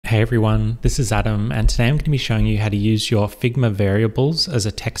Hey everyone, this is Adam, and today I'm going to be showing you how to use your Figma Variables as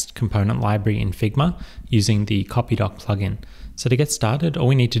a text component library in Figma using the CopyDoc plugin. So to get started, all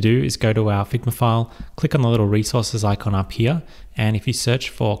we need to do is go to our Figma file, click on the little resources icon up here, and if you search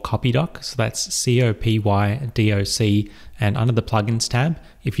for CopyDoc, so that's COPYDOC, and under the plugins tab,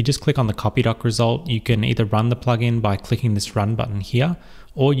 if you just click on the CopyDoc result, you can either run the plugin by clicking this run button here,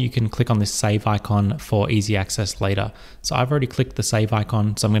 or you can click on this save icon for easy access later. So I've already clicked the save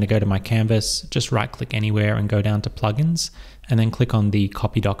icon, so I'm going to go to my canvas, just right click anywhere and go down to plugins, and then click on the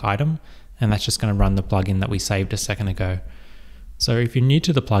CopyDoc item, and that's just going to run the plugin that we saved a second ago. So if you're new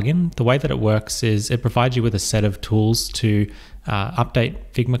to the plugin, the way that it works is it provides you with a set of tools to update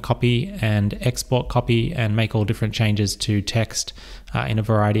Figma copy and export copy and make all different changes to text in a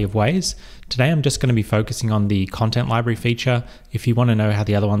variety of ways. Today I'm just going to be focusing on the content library feature. If you want to know how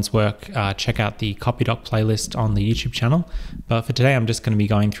the other ones work, check out the CopyDoc playlist on the YouTube channel. But for today I'm just going to be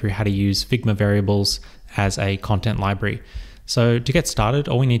going through how to use Figma Variables as a content library. So to get started,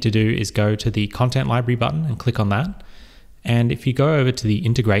 all we need to do is go to the content library button and click on that. And if you go over to the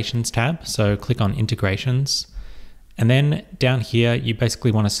integrations tab, so click on integrations, and then down here, you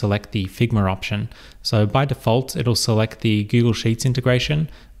basically want to select the Figma option. So by default, it'll select the Google Sheets integration,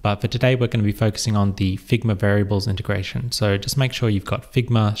 but for today, we're going to be focusing on the Figma Variables integration. So just make sure you've got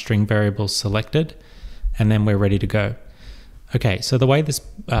Figma string variables selected, and then we're ready to go. Okay, so the way this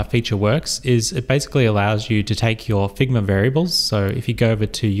feature works is it basically allows you to take your Figma variables. So if you go over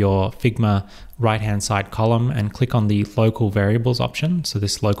to your Figma right-hand side column and click on the local variables option, so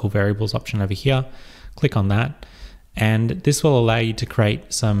this local variables option over here, click on that. And this will allow you to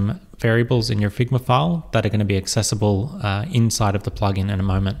create some variables in your Figma file that are going to be accessible inside of the plugin in a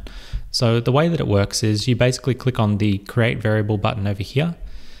moment. So the way that it works is you basically click on the create variable button over here,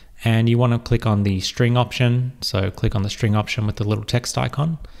 and you want to click on the string option. So click on the string option with the little text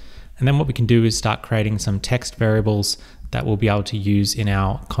icon. And then what we can do is start creating some text variables that we'll be able to use in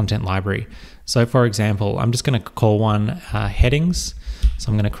our content library. So for example, I'm just going to call one headings. So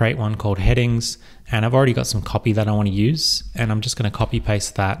I'm going to create one called headings, and I've already got some copy that I want to use, and I'm just going to copy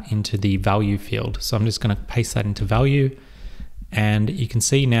paste that into the value field. So I'm just going to paste that into value, and you can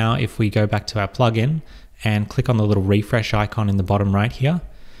see now if we go back to our plugin and click on the little refresh icon in the bottom right here,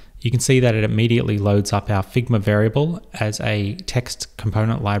 you can see that it immediately loads up our Figma variable as a text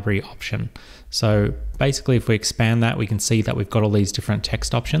component library option. So basically if we expand that, we can see that we've got all these different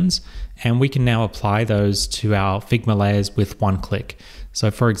text options, and we can now apply those to our Figma layers with one click. So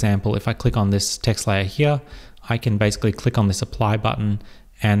for example, if I click on this text layer here, I can basically click on this apply button,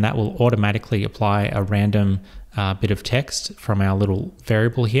 and that will automatically apply a random bit of text from our little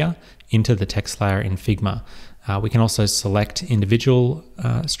variable here into the text layer in Figma. We can also select individual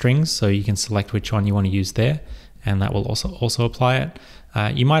strings, so you can select which one you want to use there, and that will also apply it.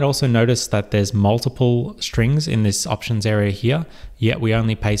 You might also notice that there's multiple strings in this options area here, yet we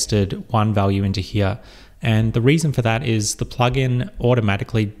only pasted one value into here. And the reason for that is the plugin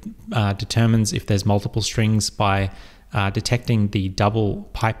automatically determines if there's multiple strings by detecting the double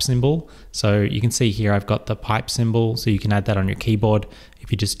pipe symbol. So you can see here I've got the pipe symbol, so you can add that on your keyboard.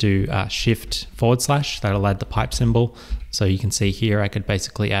 If you just do shift / that'll add the pipe symbol. So you can see here I could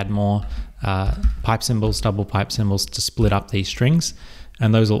basically add more pipe symbols, double pipe symbols to split up these strings,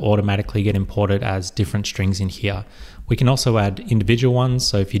 and those will automatically get imported as different strings in here. We can also add individual ones.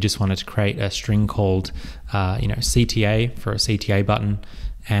 So if you just wanted to create a string called CTA for a CTA button,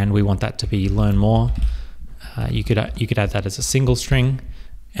 and we want that to be learn more, you could add that as a single string,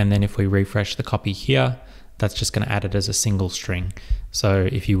 and then if we refresh the copy here, that's just going to add it as a single string. So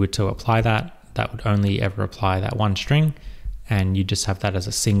if you were to apply that, that would only ever apply that one string, and you just have that as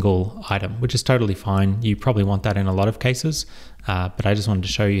a single item, which is totally fine. You probably want that in a lot of cases, but I just wanted to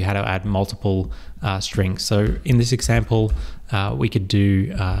show you how to add multiple strings. So in this example, we could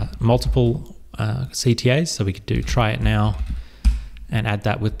do multiple CTAs. So we could do try it now and add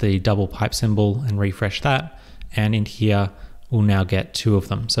that with the double pipe symbol and refresh that. And in here, we'll now get two of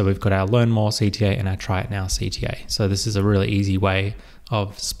them. So we've got our learn more CTA and our try it now CTA. So this is a really easy way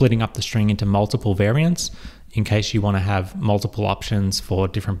of splitting up the string into multiple variants in case you want to have multiple options for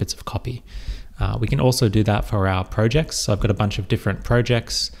different bits of copy. We can also do that for our projects. So I've got a bunch of different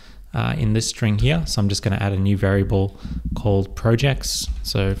projects in this string here. So I'm just going to add a new variable called projects.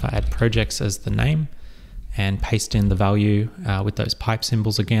 So if I add projects as the name and paste in the value with those pipe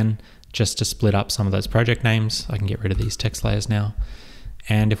symbols again, just to split up some of those project names. I can get rid of these text layers now.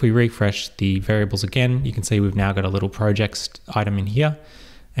 And if we refresh the variables again, you can see we've now got a little projects item in here.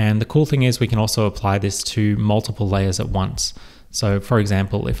 And the cool thing is we can also apply this to multiple layers at once. So for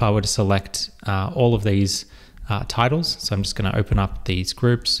example, if I were to select all of these titles. So I'm just going to open up these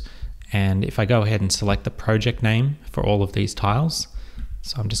groups, and if I go ahead and select the project name for all of these tiles,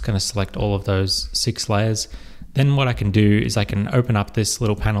 so I'm just going to select all of those 6 layers, then what I can do is I can open up this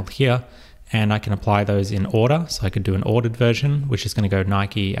little panel here, and I can apply those in order. So I could do an ordered version, which is going to go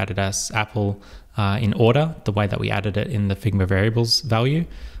Nike, Adidas, Apple in order, the way that we added it in the Figma Variables value.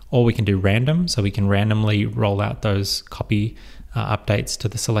 Or we can do random, so we can randomly roll out those copy updates to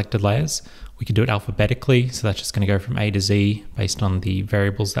the selected layers. We can do it alphabetically, so that's just going to go from A to Z based on the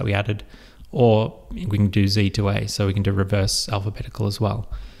variables that we added. Or we can do Z to A, so we can do reverse alphabetical as well.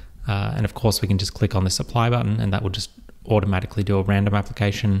 And of course, we can just click on this apply button, and that will just automatically do a random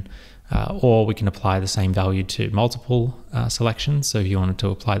application. Or we can apply the same value to multiple selections. So if you wanted to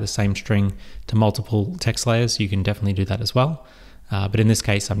apply the same string to multiple text layers, you can definitely do that as well. But in this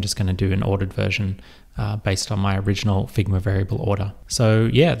case, I'm just going to do an ordered version based on my original Figma variable order. So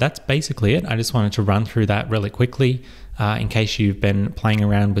yeah, that's basically it. I just wanted to run through that really quickly in case you've been playing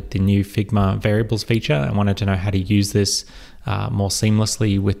around with the new Figma Variables feature and wanted to know how to use this more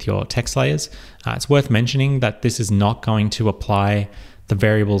seamlessly with your text layers. It's worth mentioning that this is not going to apply the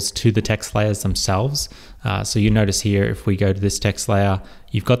variables to the text layers themselves. So you notice here, if we go to this text layer,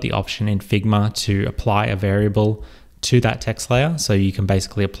 you've got the option in Figma to apply a variable to that text layer. So you can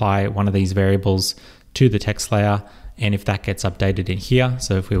basically apply one of these variables to the text layer, and if that gets updated in here,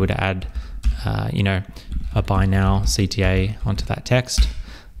 so if we were to add a buy now CTA onto that text,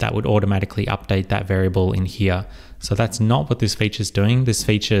 that would automatically update that variable in here. So that's not what this feature is doing. This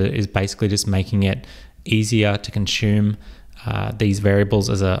feature is basically just making it easier to consume these variables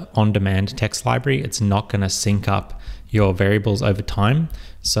as a on-demand text library. It's not going to sync up your variables over time.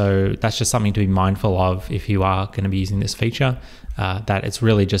 So that's just something to be mindful of if you are going to be using this feature, that it's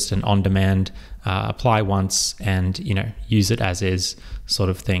really just an on-demand apply once and use it as is sort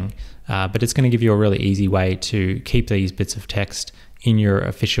of thing. But it's going to give you a really easy way to keep these bits of text in your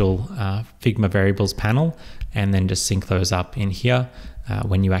official Figma Variables panel and then just sync those up in here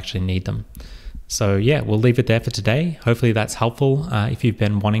when you actually need them. So yeah, we'll leave it there for today. Hopefully that's helpful. If you've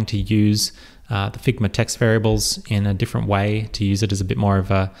been wanting to use the Figma text variables in a different way, to use it as a bit more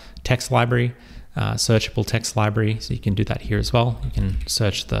of a text library, searchable text library, so you can do that here as well. You can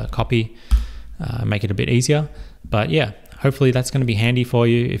search the copy, make it a bit easier. But yeah, hopefully that's going to be handy for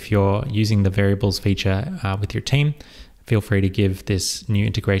you if you're using the variables feature with your team. Feel free to give this new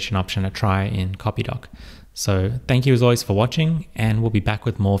integration option a try in CopyDoc. So thank you as always for watching, and we'll be back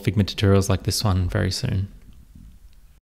with more Figma tutorials like this one very soon.